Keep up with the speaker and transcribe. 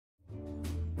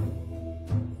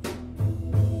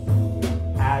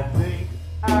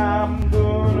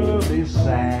be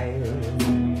sad.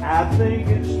 I think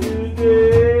it's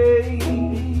today.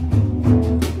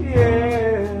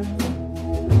 Yeah,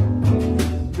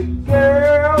 the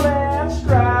girl that's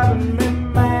driving me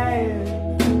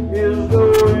mad is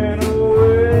going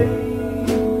away.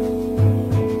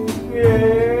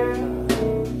 Yeah,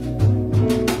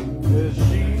 'cause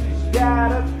she's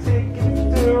got a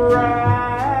ticket to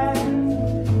ride.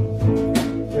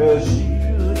 'Cause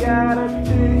she's got a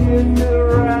ticket to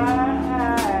ride.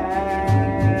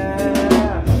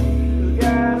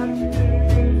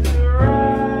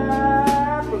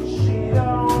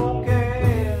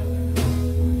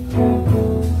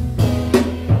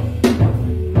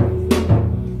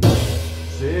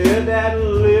 That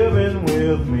living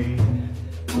with me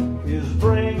is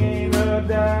bringing her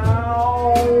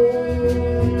down,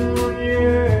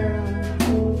 yeah.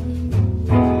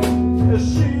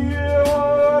 She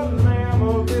would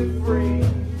never be free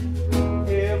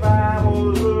if I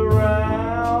was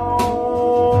around,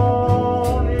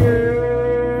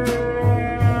 yeah.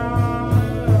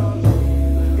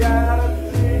 She's got a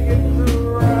ticket to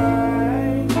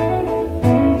ride.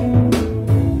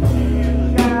 She's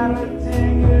got a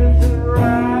ticket to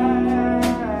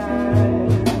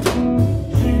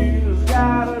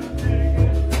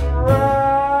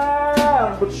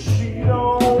but she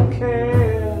don't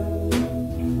care.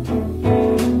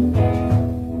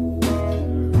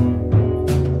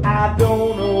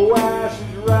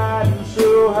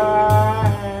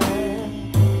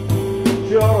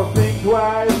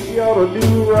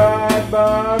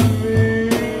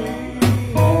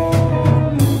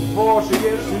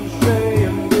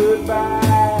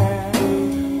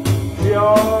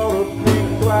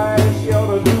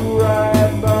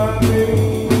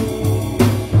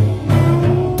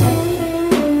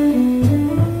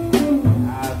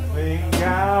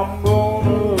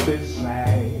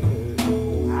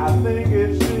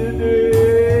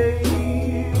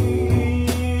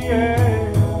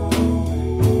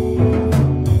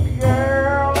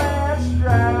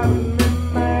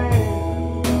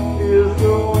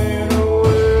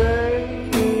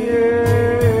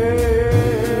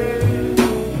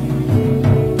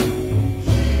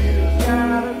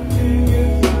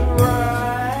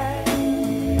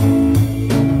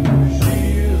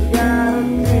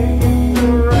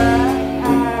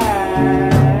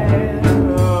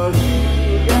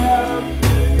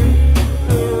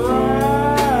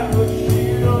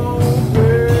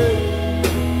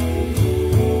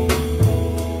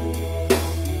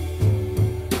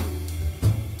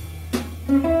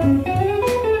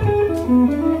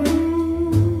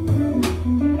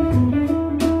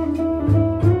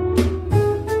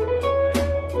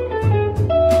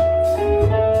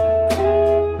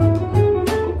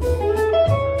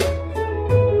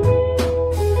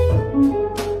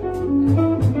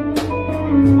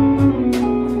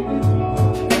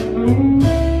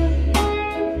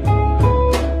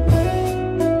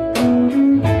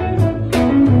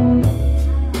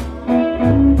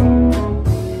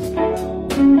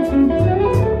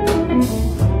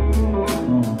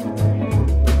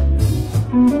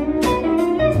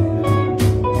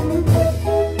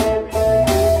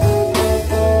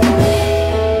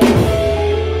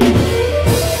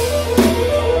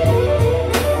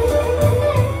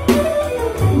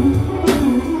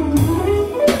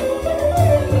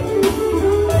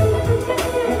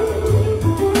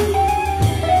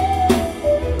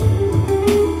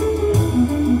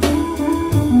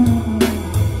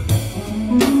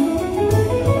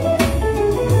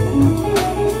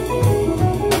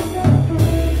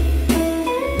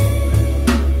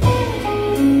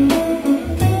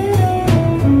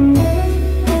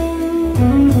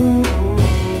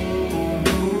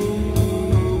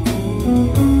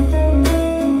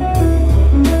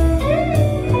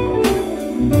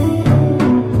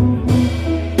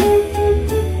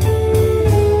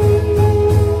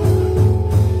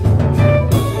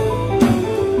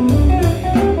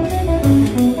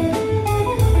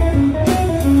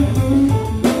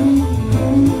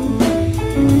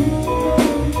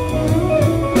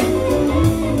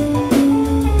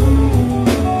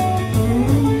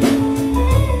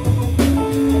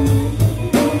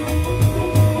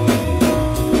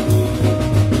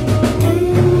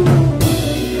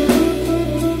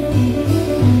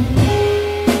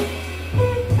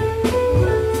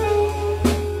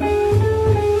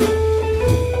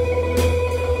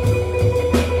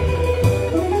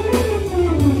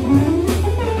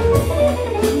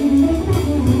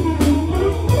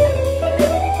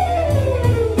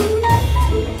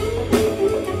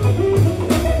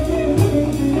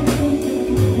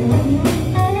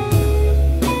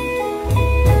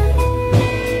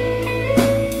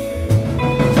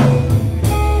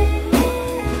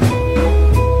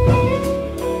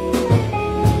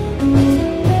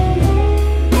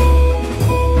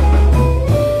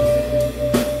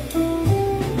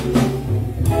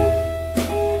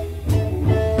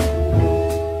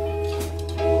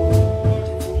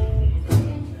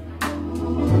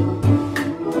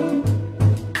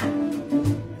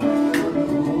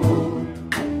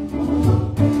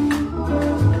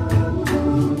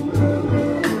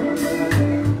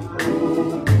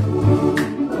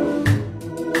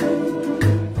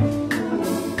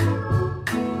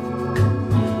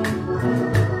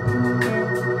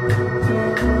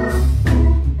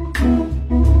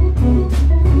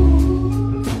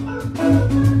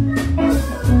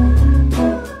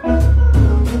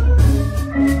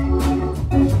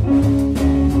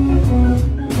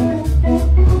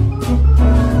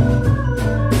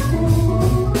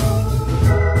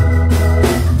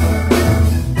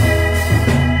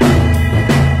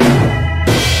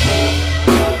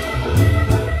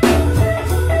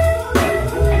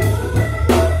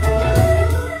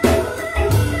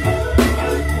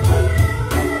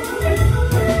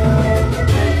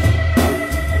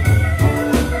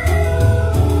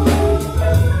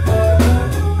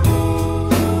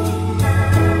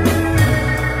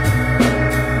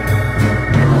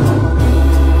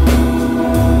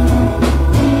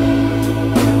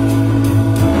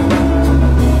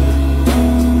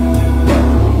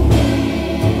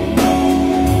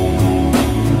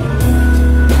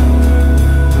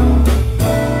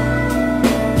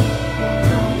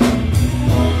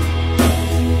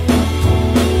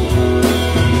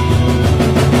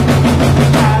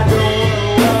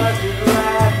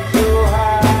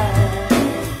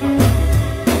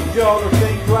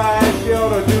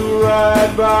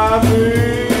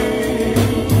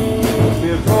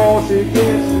 before she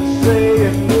gets to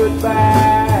saying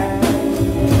goodbye.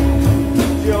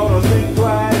 She ought to think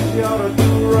twice, she ought to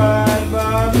do right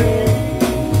by me.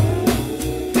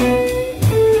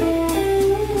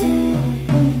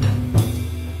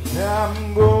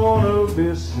 I'm gonna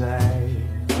be sad,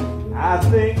 I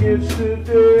think it's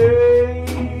today.